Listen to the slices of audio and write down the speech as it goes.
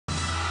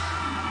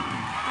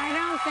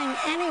think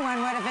anyone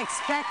would have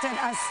expected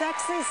a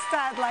sexy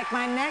stud like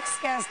my next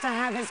guest to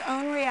have his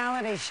own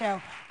reality show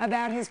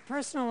about his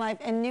personal life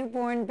and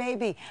newborn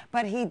baby.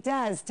 But he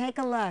does. Take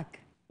a look.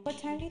 What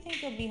time do you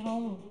think you'll be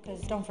home?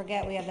 Because don't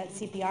forget, we have that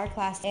CPR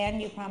class,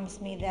 and you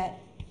promised me that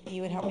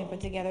you would help me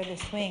put together the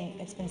swing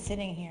that's been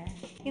sitting here.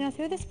 You know,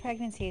 through this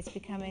pregnancy, it's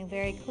becoming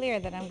very clear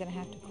that I'm going to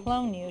have to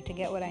clone you to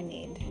get what I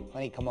need.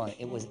 Honey, come on.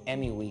 It was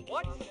Emmy week.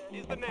 What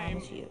is the I name?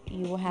 promise you,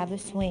 you will have the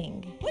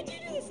swing. What'd you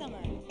do this summer?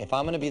 If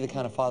I'm going to be the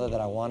kind of father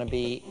that I want to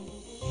be,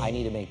 I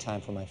need to make time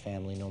for my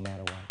family no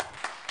matter what.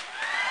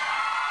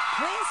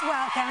 Please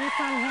welcome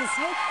from his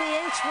hit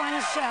VH1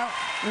 show,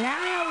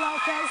 Mario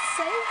Lopez,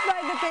 saved by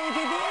the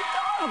baby, the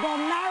adorable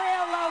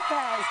Mario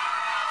Lopez.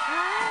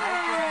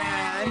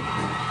 Hi.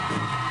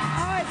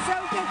 Oh, it's so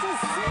good to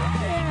see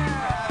you.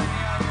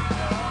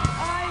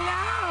 I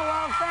know.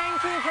 Well, thank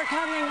you for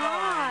coming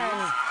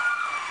on.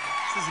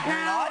 This is a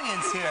great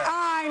audience here.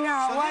 I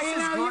know. So well, this you is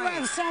know, you great.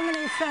 have so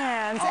many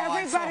fans. Oh,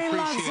 I so Everybody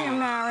loves appreciate you, it.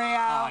 Mario.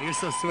 Oh, you're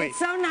so sweet. It's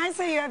so nice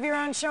that you have your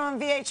own show on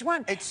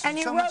VH1. It's and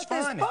you so wrote much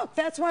fun. this book.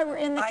 That's why we're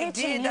in the I kitchen.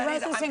 did. You That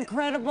wrote is- this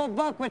incredible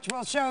book, which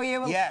we'll show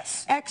you.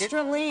 Yes.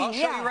 Extra Lean. I'll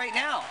show you right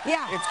now.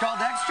 Yeah. It's called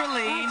Extra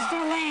Lean.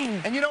 Extra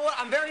Lean. And you know what?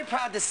 I'm very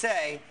proud to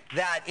say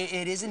that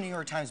it is a New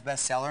York Times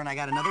bestseller, and I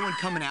got another one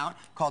coming out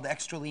called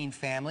Extra Lean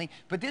Family.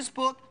 But this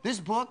book,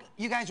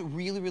 you guys,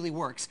 really, really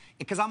works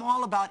because I'm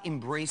all about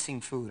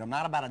embracing food. I'm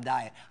not about a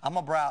diet. I'm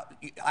about,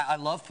 I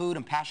love food.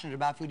 I'm passionate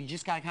about food. You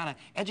just got to kind of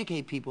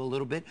educate people a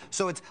little bit.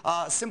 So it's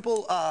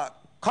simple,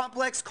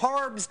 complex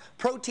carbs,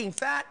 protein,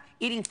 fat,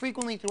 eating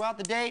frequently throughout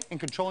the day, and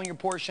controlling your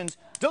portions.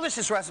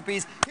 Delicious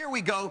recipes. Here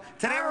we go.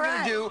 Today we're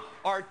going to do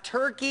our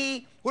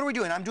turkey. What are we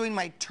doing? I'm doing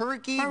my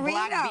turkey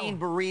black bean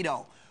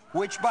burrito,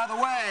 which, by the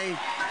way,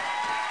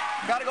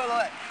 gotta go to the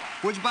left,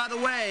 which, by the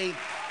way,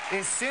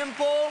 is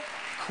simple,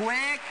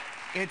 quick.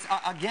 It's,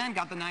 again,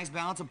 got the nice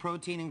balance of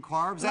protein and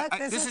carbs. Look,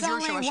 this is your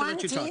show. I should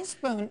let you talk.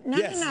 Teaspoon. No,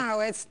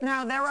 yes.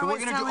 no, they're so always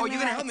we're gonna do, telling me you're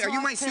gonna help me. Are you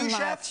my sous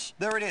chef? Much.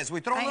 There it is. We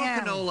throw a little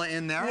canola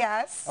in there.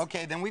 Yes.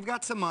 Okay, then we've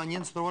got some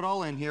onions. Throw it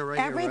all in here, right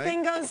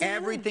Everything here, right? goes in?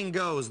 Everything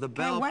goes. The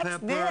bell what's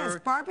pepper. This?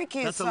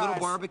 Barbecue That's sauce. a little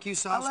barbecue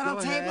sauce. A little Go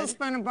ahead.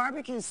 tablespoon of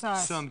barbecue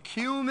sauce. Some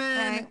cumin.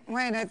 Okay,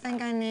 wait, I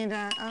think I need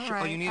a, all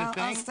right. Oh, you need a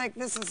thing? I'll stick,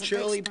 this is a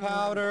chili big spoon.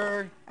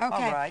 powder.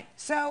 Okay, all right.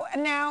 So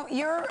now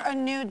you're a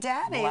new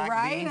daddy, Black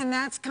right? beans. And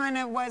that's kind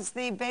of was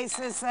the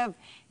basis of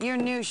your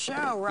new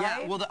show,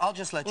 right? Yeah, well, I'll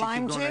just let you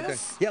lime keep going right there.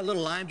 juice? Yeah, a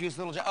little lime juice,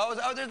 little...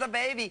 Oh, there's the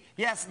baby.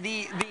 Yes,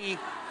 the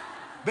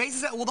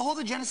basis... Well, the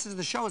whole genesis of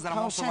the show is that I'm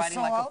also writing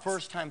like a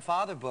first-time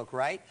father book,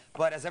 right?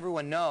 But as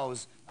everyone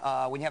knows,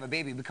 when you have a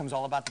baby, it becomes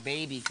all about the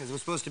baby because it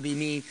was supposed to be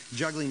me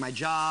juggling my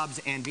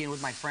jobs and being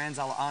with my friends,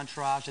 a la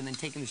entourage, and then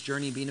taking this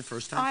journey and being a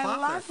first-time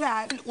father. I love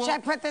that. Well, should I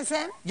put this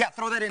in? Yeah,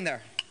 throw that in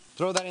there.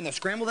 Throw that in there.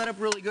 Scramble that up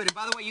really good. And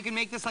by the way, you can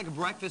make this like a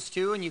breakfast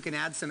too, and you can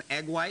add some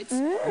egg whites.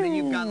 And then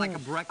you've got like a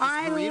breakfast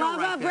burrito right there. I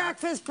love a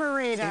breakfast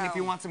burrito. And if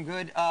you want some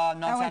good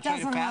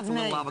non-saturated fats, a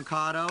little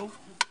avocado.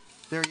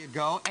 There you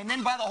go. And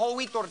then by the whole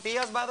wheat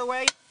tortillas, by the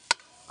way,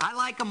 I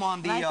like them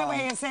on the... I like the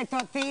way you say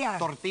tortilla.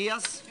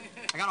 Tortillas.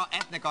 I got all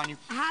ethnic on you.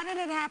 How did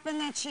it happen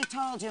that she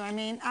told you? I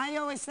mean, I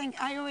always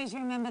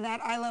remember that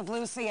I Love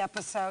Lucy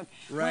episode.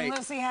 Right. When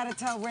Lucy had to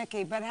tell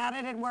Ricky, but how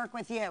did it work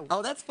with you?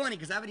 Oh, that's funny,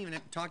 because I haven't even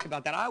talked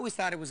about that. I always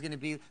thought it was going to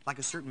be like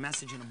a certain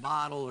message in a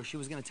bottle, or she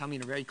was going to tell me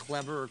in a very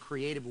clever or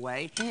creative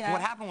way. Yeah. What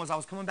happened was I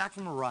was coming back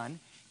from a run,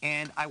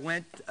 and I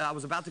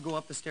was about to go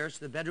up the stairs to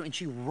the bedroom, and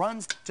she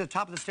runs to the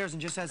top of the stairs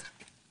and just says,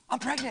 "I'm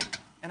pregnant."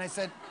 And I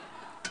said,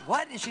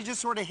 "What?" And she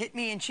just sort of hit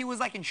me, and she was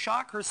like in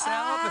shock herself.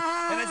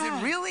 And I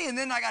said, "Really?" And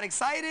then I got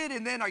excited,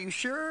 and then, "Are you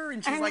sure?"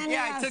 And she's like,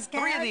 "Yeah, I took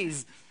 3 of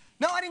these."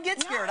 No, I didn't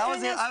get scared. I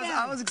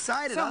was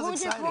excited. So who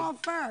did you call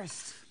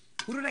first?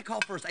 Who did I call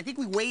first? I think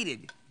we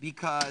waited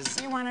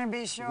because... You wanted to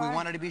be sure? We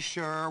wanted to be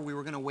sure. We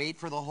were going to wait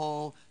for the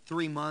whole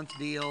 3-month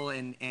deal,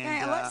 and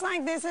it looks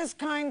like this is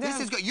kind of... This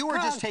is good. You were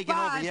just taking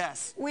over,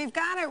 yes. We've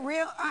got it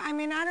real... I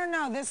mean, I don't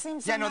know. This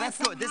seems so Yeah, no, nice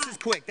that's good. This is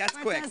quick. That's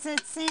quick. Does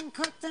it seem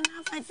cooked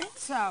enough? I think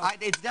so.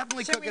 It's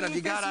definitely cooked enough.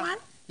 You gotta... One?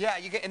 Yeah,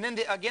 you get, and then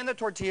again the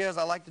tortillas.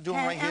 I like to do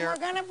them right here.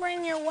 And we're gonna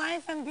bring your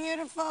wife and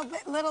beautiful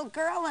little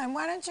girl in.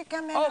 Why don't you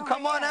come in? Oh,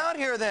 come on out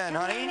here then,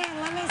 honey. Come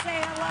in. Let me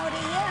say hello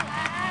to you.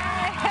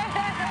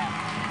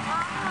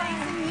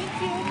 Nice to meet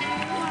you.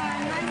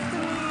 Nice to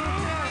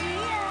meet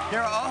you.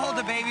 Here, I'll hold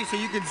the baby so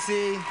you can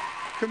see.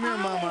 Come here,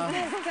 Mama.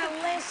 This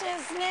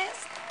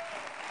deliciousness.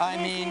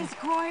 This is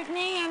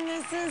Courtney and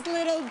this is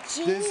little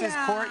Gia. This is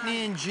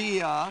Courtney and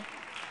Gia.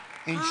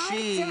 And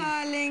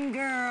hi, darling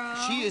girl.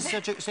 She is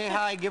such a... Say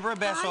hi. Give her a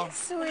beso. Hi,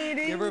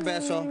 sweetie. Give her a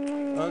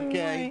beso.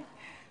 Okay.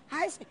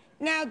 Hi.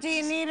 Now, do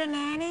you need a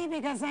nanny?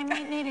 Because I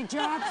might need a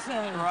job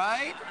soon.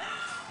 Right?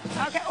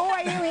 Okay. Oh,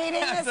 are you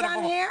eating this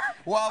on here?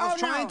 Well, I was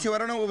trying to. I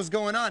don't know what was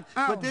going on.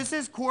 Oh. But this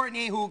is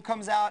Courtney, who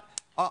comes out,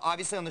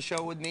 obviously, on the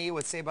show with me,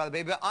 with Saved by the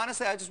Baby. But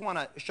honestly, I just want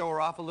to show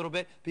her off a little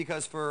bit,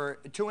 because for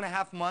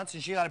 2.5 months,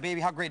 and she got a baby,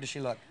 how great does she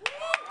look?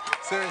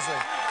 Seriously.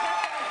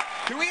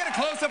 Can we get a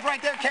close-up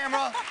right there,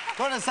 camera?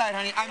 Go to the side,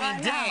 honey. I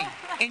mean, dang.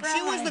 And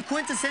she was the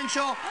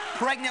quintessential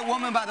pregnant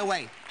woman, by the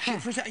way. I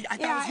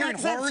thought I was hearing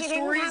except horror she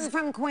didn't stories. come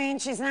from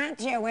Queens. She's not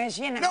Jewish,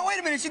 you know. No, wait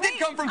a minute. She did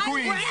come from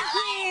Queens.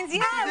 Queens,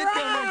 yeah. She did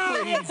come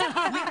from Queens.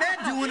 We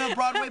met doing a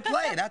Broadway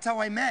play. That's how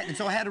I met. And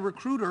so I had a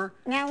recruiter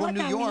Now, from look,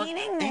 New I'm York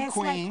eating in this,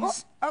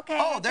 Queens. like, okay,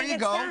 oh, I there think you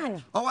it's go.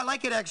 done. Oh, I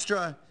like it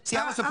extra. See,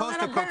 I was supposed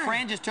to little cook. burnt.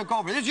 Fran just took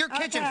over. This is your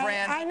kitchen, Okay,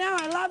 Fran. I know,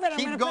 I love it.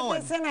 Keep I'm going to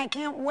going. put this in. I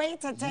can't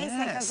wait to taste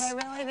it because Yes. I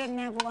really didn't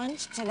have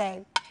lunch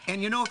today.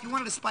 And you know, if you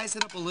wanted to spice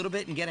it up a little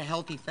bit and get a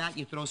healthy fat,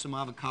 you throw some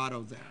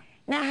avocado there.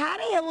 Now, how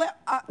do you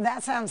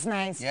that sounds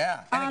nice.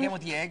 Yeah, and again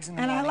with the eggs in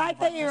the And I morning, like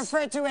that you breakfast.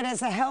 refer to it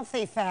as a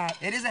healthy fat.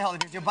 It is a healthy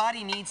because your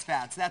body needs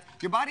fats.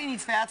 Your body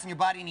needs fats and your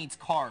body needs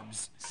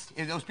carbs.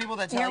 If those people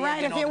that tell You're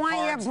right. If you want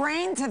your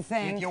brain to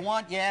think. If you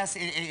want, yes,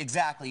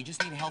 exactly. You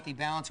just need a healthy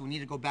balance. We need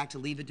to go back to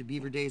Leave It to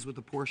Beaver days with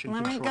the portion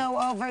Let control. me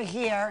go over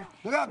here.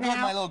 Look how good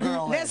my little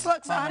girl This is.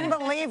 looks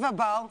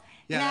unbelievable.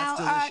 Yeah, now,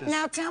 that's delicious.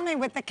 now tell me,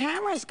 with the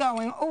cameras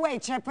going, oh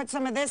wait, should I put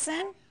some of this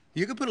in?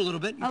 You can put a little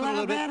bit. You A put little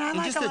a little bit. bit? I And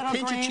like just a little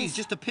pinch greens. of cheese.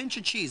 Just a pinch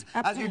of cheese.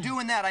 A As you're pinch.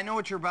 doing that, I know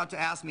what you're about to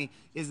ask me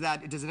is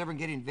that does it ever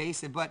get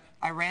invasive? But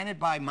I ran it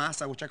by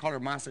Masa, which I call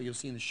her Masa. You'll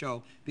see in the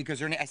show because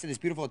her name. I said this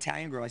beautiful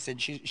Italian girl. I said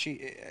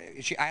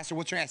I asked her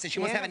what's her name. I said she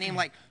must have a name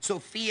like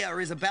Sophia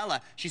or Isabella.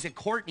 She said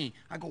Courtney.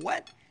 I go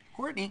what?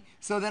 Courtney.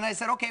 So then I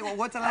said, okay, well,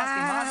 what's the last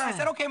name? Maza. I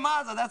said, okay,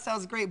 Maza. That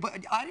sounds great. But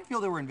I didn't feel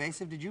they were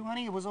invasive. Did you,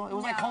 honey? It was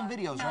like home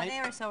videos, no, right?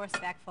 they were so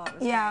respectful. It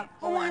was Yeah. great.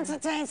 Who wants to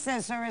taste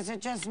this, or is it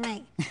just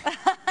me?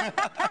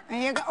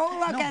 And you go, oh,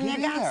 look, No, and get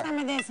you in got there. some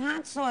of this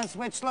hot sauce,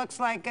 which looks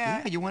like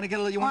Yeah, you want to get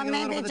a little, or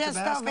maybe bit of just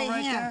Tabasco over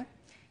right here.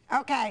 there?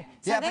 Okay,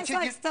 so Yeah, but this you-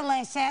 looks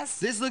delicious.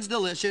 This looks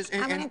delicious,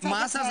 I'm and gonna take a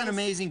Masa's an taste.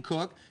 amazing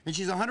cook, and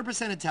she's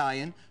 100%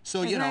 Italian.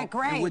 So you Isn't know, that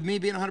great? and with me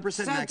being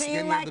 100% So do you Mexican, we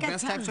have like the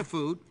best types of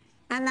food.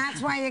 And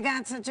that's why you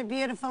got such a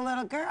beautiful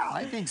little girl.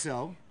 I think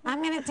so.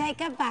 I'm gonna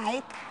take a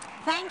bite.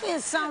 Thank you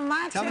so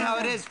much. Tell me how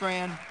it is,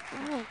 Fran.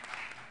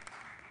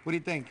 What do you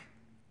think?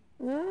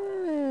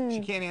 Mmm. She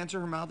can't answer.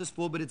 Her mouth is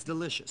full, but it's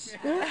delicious.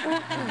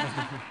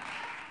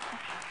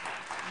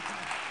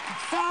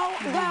 So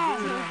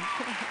good.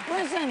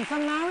 Listen, for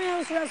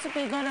Mario's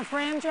recipe, go to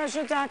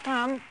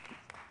frandrescher.com.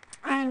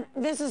 And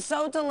this is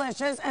so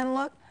delicious. And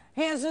look,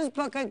 here's his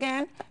book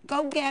again.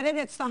 Go get it.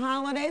 It's the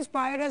holidays.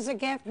 Buy it as a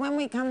gift. When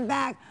we come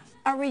back,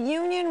 a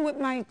reunion with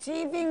my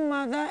TV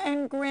mother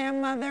and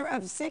grandmother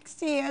of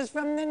 60 years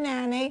from the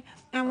nanny.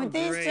 And with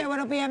these great. two,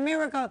 it'll be a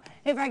miracle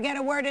if I get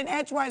a word in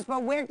edgewise.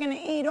 But we're going to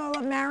eat all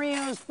of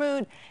Mario's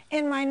food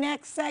in my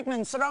next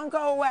segment. So don't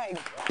go away.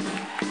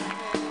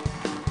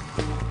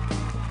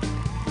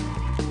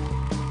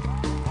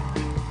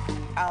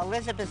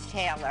 Elizabeth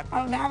Taylor.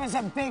 Oh, that was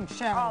a big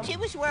show. She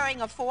was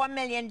wearing a $4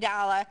 million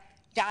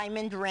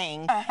diamond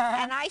ring.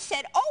 And I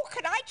said, oh,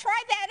 could I try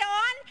that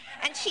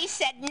on? And she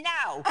said,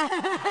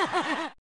 no.